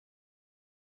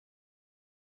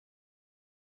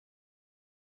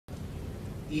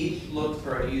Each looked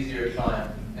for an easier time,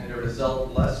 and the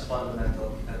result less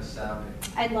fundamental and astounding.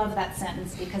 I love that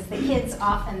sentence because the kids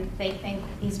often, they think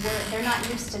these words, they're not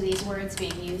used to these words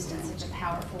being used in such a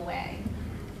powerful way.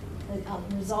 A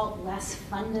result less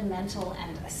fundamental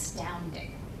and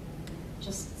astounding.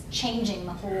 Just changing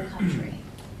the whole country.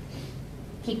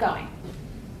 Keep going.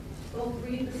 Both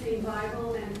read the same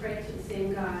Bible and pray to the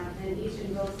same God, and each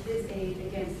invokes his aid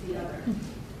against the other.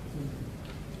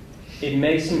 It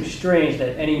may seem strange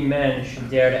that any men should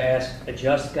dare to ask a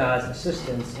just God's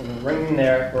assistance in wringing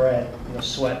their bread from the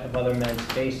sweat of other men's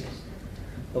faces.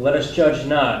 But let us judge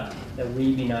not, that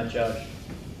we be not judged.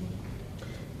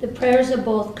 The prayers of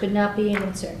both could not be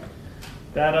answered.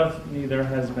 That of neither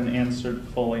has been answered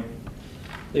fully.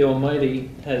 The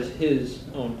Almighty has his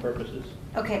own purposes.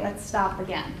 Okay, let's stop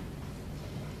again.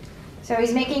 So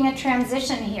he's making a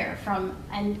transition here from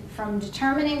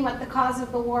determining what the cause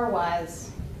of the war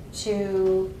was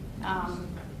to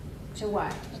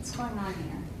what? What's going on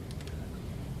here?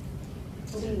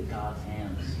 It's in God's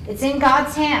hands. It's in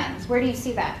God's hands. Where do you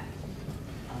see that?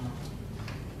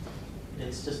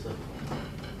 It's just like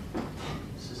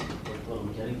what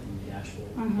I'm getting from the actual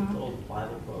little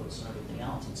Bible quotes and everything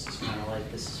else. It's just kind of like,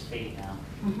 this is fate now.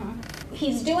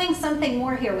 He's doing something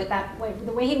more here with that.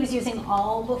 The way he was using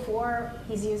all before,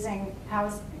 he's using,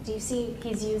 do you see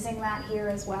he's using that here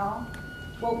as well?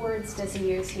 What words does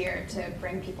he use here to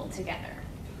bring people together?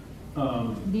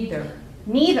 Neither.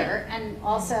 Neither, and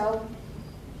also,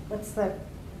 does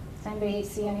anybody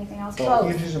see anything else?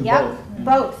 Both. He's using Yep, both.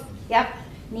 both. Yep,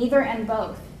 neither and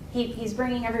both. He's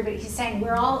bringing everybody, he's saying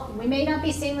we may not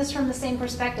be seeing this from the same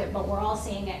perspective, but we're all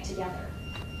seeing it together.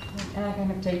 And I kind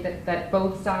of take that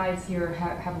both sides here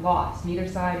have lost. Neither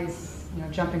side is,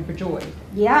 jumping for joy.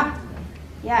 Yeah,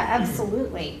 yeah,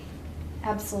 absolutely,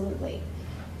 absolutely.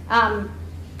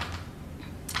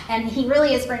 And he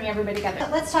really is bringing everybody together.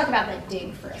 But let's talk about that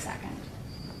dig for a second.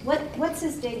 What's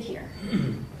his dig here?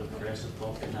 The prayers of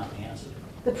both could not be answered.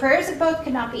 The prayers of both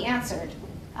could not be answered.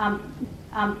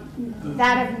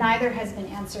 That of neither has been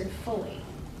answered fully.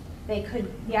 They could,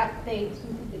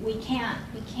 we can't,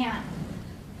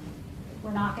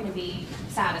 we're not going to be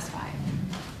satisfied.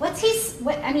 His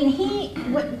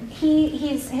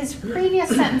previous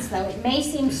sentence though, it may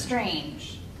seem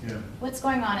strange. Yeah. What's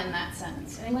going on in that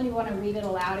sentence? Anybody want to read it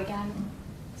aloud again?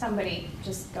 Somebody,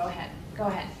 just go ahead. Go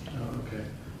ahead. Oh, okay.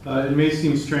 It may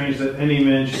seem strange that any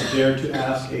man should dare to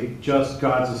ask a just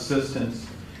God's assistance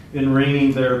in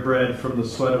wringing their bread from the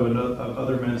sweat of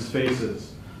other men's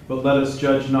faces. But let us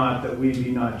judge not, that we be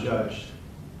not judged.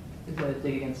 Is that a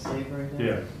dig against slavery? Then?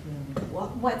 Yeah.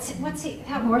 What's he?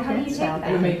 How do you take that?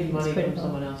 They're making money from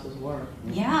someone else's work.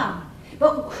 Yeah,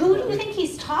 but who do you think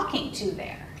he's talking to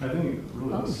there? I think it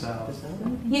really the South.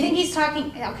 You think he's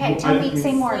talking? Okay, tell me,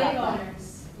 say more about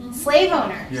that. Slave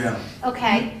owners. Yeah.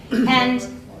 Okay, and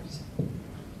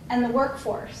the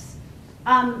workforce.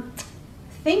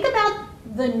 Think about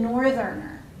the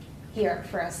northerner here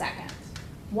for a second.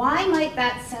 Why might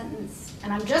that sentence,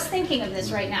 and I'm just thinking of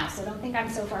this right now, so don't think I'm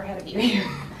so far ahead of you here.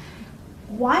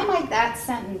 Why might that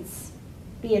sentence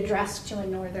be addressed to a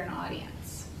northern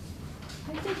audience?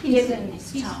 I think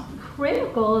he's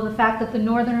critical of the fact that the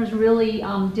Northerners really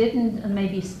didn't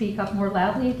maybe speak up more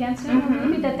loudly against it, or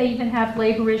maybe that they even have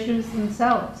labor issues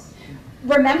themselves.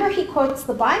 Remember, he quotes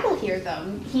the Bible here,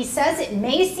 though. He says it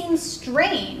may seem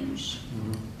strange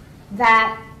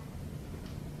that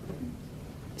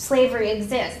slavery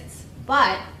exists,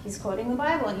 but he's quoting the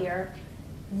Bible here.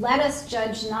 Let us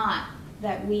judge not,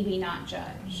 that we be not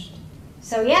judged.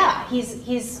 So yeah,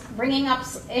 he's bringing up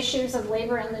issues of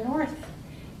labor in the North,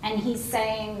 and he's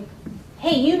saying,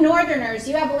 hey, you Northerners,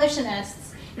 you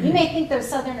abolitionists, you may think those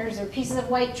Southerners are pieces of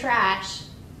white trash,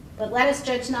 but let us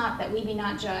judge not, that we be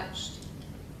not judged.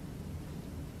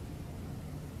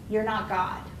 You're not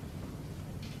God.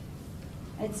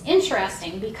 It's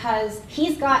interesting because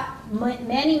he's got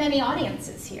many, many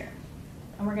audiences here,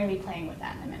 and we're going to be playing with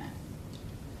that in a minute.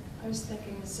 I was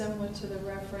thinking similar to the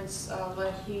reference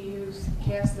that he used,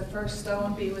 cast the first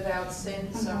stone, be without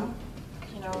sin. So,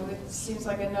 it seems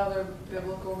like another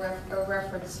biblical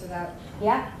reference to that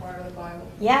part of the Bible.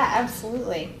 Yeah,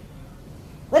 absolutely.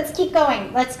 Let's keep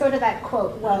going. Let's go to that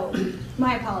quote. Whoa.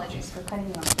 My apologies for cutting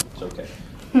you off. It's okay.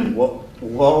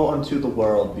 Woe unto the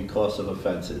world because of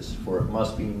offenses, for it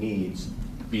must be needs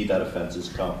be that offenses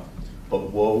come.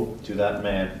 But woe to that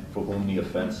man for whom the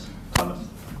offense cometh.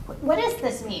 What does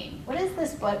this mean? What does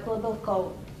this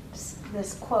biblical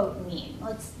this quote mean?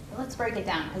 Let's break it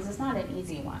down because it's not an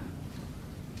easy one.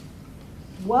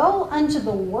 Woe unto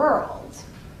the world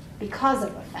because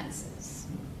of offenses.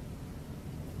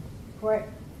 For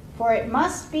For it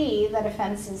must be that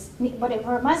offenses, for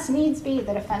it must needs be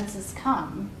that offenses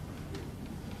come,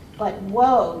 but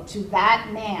woe to that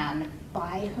man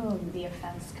by whom the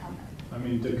offense cometh. I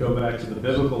mean, to go back to the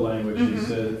biblical language, he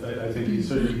said, I think he's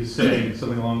saying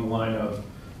something along the line of,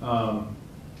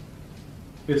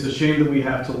 it's a shame that we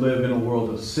have to live in a world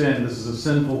of sin. This is a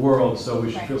sinful world, so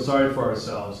we should feel sorry for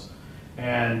ourselves.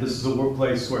 And this is a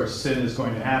workplace where sin is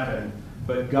going to happen.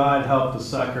 But God help the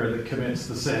sucker that commits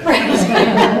the sin.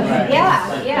 Right. Yeah,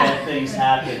 Like yeah. bad things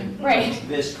happen. Right.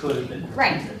 This could have been.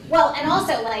 Right. Well, and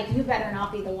also, like, you better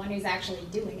not be the one who's actually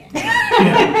doing it.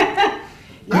 Yeah.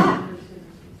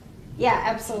 Yeah,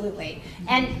 absolutely.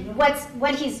 And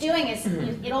what he's doing is,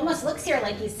 it almost looks here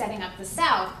like he's setting up the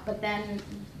South, but then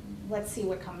let's see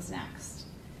what comes next.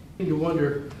 You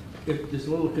wonder if there's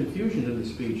a little confusion in the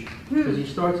speech, because he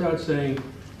starts out saying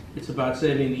it's about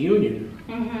saving the Union,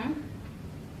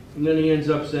 and then he ends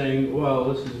up saying,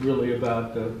 well, this is really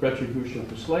about retribution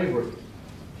for slavery.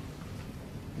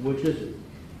 Which is it?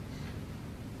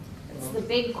 It's the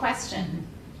big question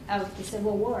of the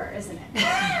Civil War, isn't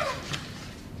it?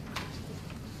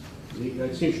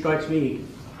 It strikes me,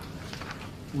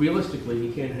 realistically,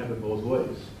 he can't have it both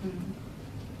ways,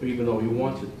 even though he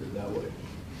wants it that way.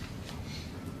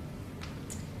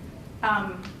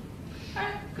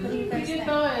 Could you read it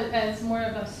though as more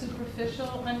of a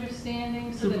superficial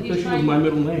understanding? So that Superficial is my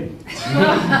middle name. No,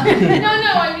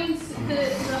 I mean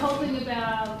the whole thing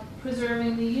about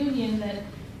preserving the Union, that,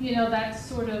 you know, that's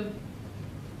sort of,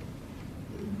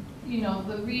 you know,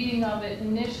 the reading of it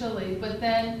initially, but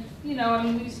then, you know, I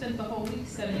mean, we spent the whole week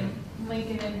studying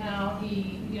Lincoln and how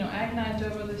he, you know, agonized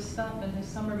over this stuff in his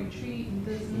summer retreat and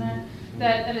this and that,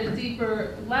 that at a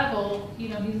deeper level, you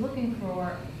know, he's looking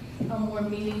for a more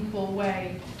meaningful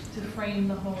way to frame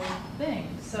the whole thing,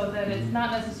 so that it's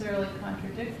not necessarily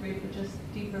contradictory, but just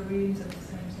deeper readings of the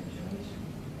same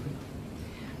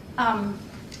situation.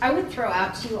 I would throw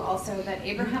out to you also that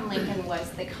Abraham Lincoln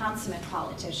was the consummate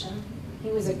politician. He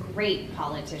was a great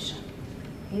politician.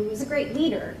 He was a great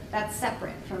leader. That's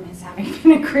separate from his having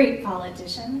been a great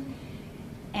politician.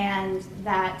 And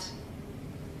that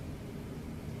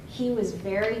he was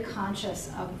very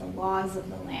conscious of the laws of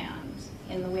the land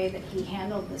in the way that he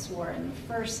handled this war in the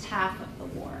first half of the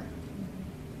war.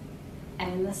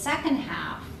 And in the second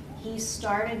half, he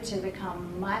started to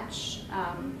become much,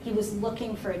 he was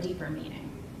looking for a deeper meaning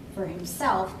for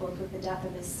himself, both with the death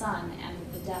of his son and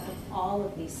with the death of all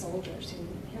of these soldiers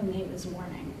whom he was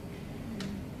mourning.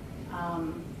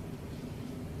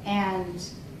 And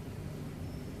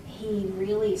he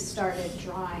really started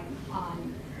drawing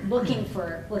on, looking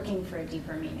for a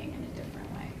deeper meaning in a different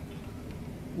way.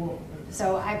 Well,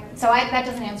 So that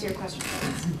doesn't answer your question.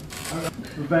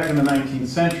 back in the 19th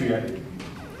century,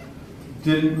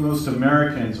 didn't most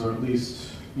Americans, or at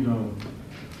least, you know,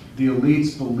 the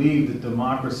elites, believe that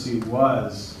democracy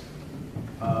was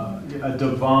a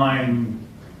divine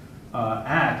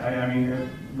act? I mean,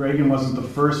 Reagan wasn't the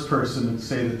first person to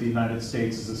say that the United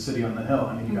States is a city on the hill.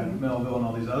 I mean, you got Melville and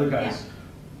all these other guys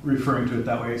referring to it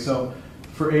that way. So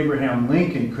for Abraham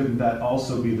Lincoln, couldn't that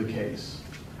also be the case?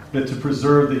 That to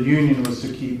preserve the Union was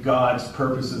to keep God's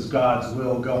purposes, God's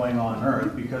will going on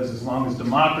earth, because as long as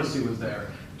democracy was there,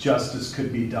 justice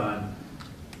could be done.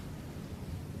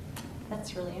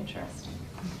 That's really interesting.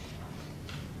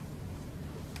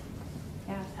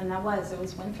 Yeah, and it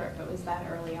was Winthrop. It was that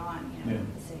early on, you know,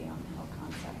 the city on the hill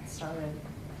concept started.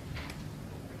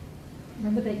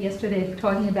 Remember that yesterday,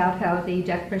 talking about how the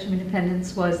Declaration of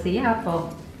Independence was the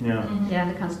apple. Yeah. Yeah,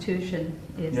 and the Constitution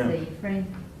is the frame.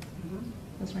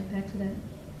 Goes right back to that.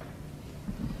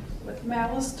 With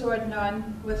malice toward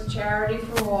none, with charity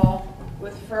for all,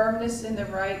 with firmness in the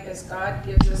right as God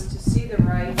gives us to see the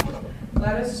right,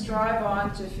 let us strive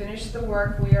on to finish the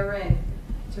work we are in,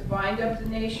 to bind up the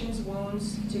nation's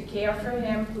wounds, to care for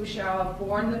him who shall have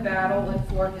borne the battle, and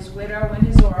for his widow and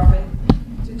his orphan,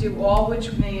 to do all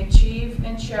which may achieve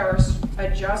and cherish a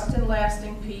just and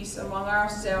lasting peace among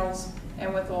ourselves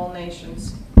and with all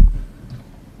nations.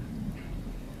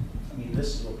 I mean,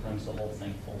 this is what brings the whole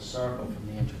thing full circle from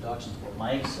the introduction to what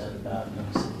Mike said about, you know,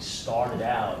 he said he started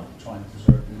out trying to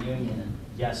preserve the Union, and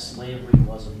yes, slavery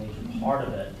was a major part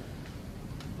of it,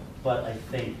 but I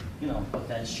think, you know,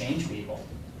 events change people.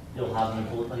 You'll have a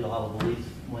belief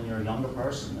when you're a younger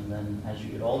person, and then as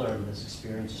you get older and this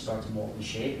experience starts to mold and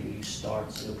shape you, you start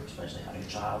to, especially having a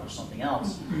child or something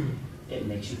else, it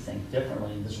makes you think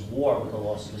differently. And this war, with the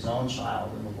loss of his own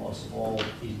child and the loss of all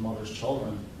these mothers'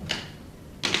 children,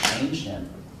 changed him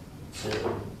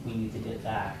to, we need to get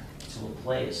back to a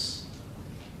place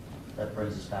that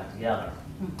brings us back together.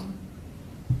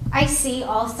 I see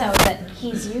also that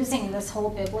he's using this whole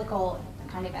biblical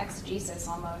kind of exegesis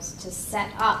almost to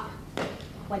set up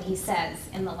what he says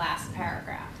in the last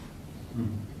paragraph.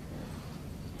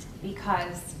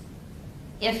 Because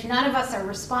if none of us are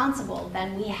responsible,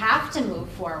 then we have to move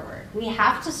forward. We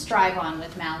have to strive on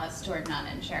with malice toward none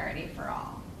and charity for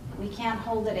all. We can't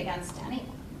hold it against anyone.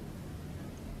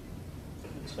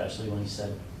 Especially when he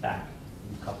said back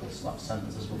a couple of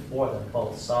sentences before that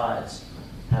both sides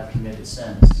have committed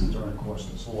sins during the course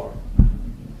of this war.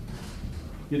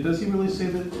 Yeah, does he really say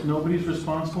that nobody's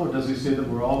responsible, or does he say that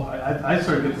we're all, I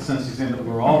sort of get the sense he's saying that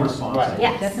we're all responsible. Right.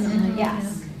 Yes, Definitely.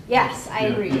 yes, yes, I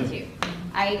Yeah, agree yeah. with you.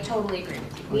 I totally agree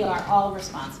with you. We are all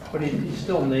responsible. But he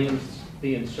still names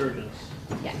the insurgents.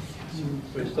 Yes,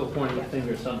 We're still pointing a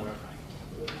finger somewhere.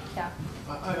 yeah.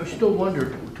 I still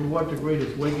wonder to what degree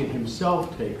does Lincoln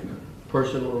himself take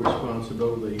personal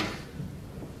responsibility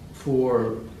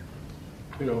for,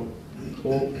 you know,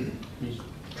 all these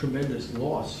tremendous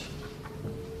loss.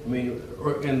 I mean,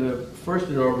 in the first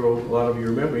inaugural, a lot of you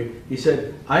remember, he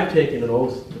said, I've taken an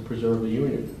oath to preserve the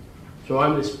Union. So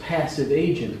I'm this passive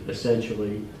agent,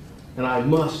 essentially, and I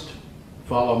must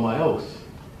follow my oath.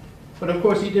 But of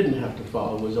course, he didn't have to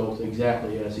follow his oath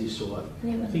exactly as he saw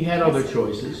it. He had other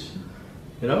choices.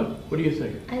 You know, what do you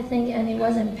think? I think, and he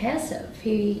wasn't passive.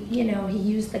 He, you know, he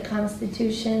used the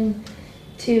Constitution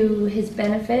to his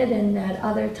benefit, and at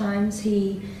other times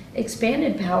he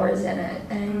expanded powers in it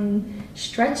and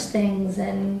stretched things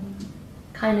and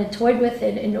kind of toyed with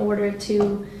it in order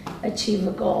to achieve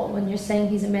a goal. When you're saying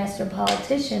he's a master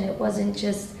politician, it wasn't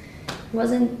just, it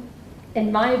wasn't,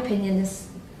 in my opinion, this,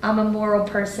 I'm a moral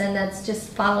person that's just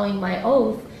following my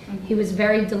oath. He was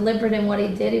very deliberate in what he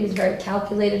did. He was very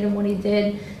calculated in what he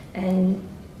did, and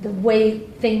the way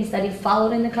things that he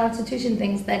followed in the Constitution,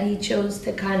 things that he chose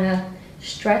to kind of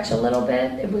stretch a little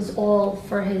bit, it was all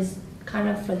for his, kind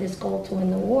of for this goal to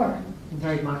win the war.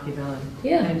 Very Machiavellian.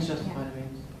 Yeah. And it's justified of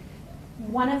means.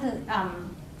 One of the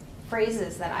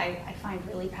phrases that I find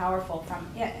really powerful from,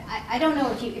 I don't know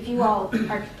if you all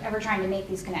are ever trying to make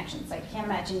these connections. I can't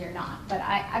imagine you're not, but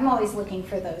I'm always looking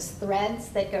for those threads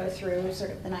that go through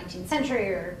sort of the 19th century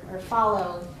or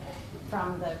follow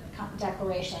from the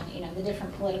Declaration, you know, the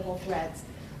different political threads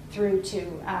through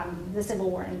to the Civil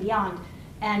War and beyond.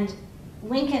 And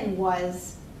Lincoln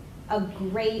was a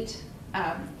great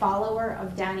follower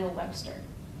of Daniel Webster,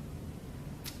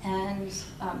 and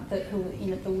the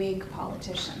Whig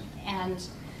politician. And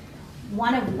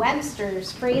one of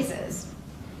Webster's phrases,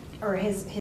 or his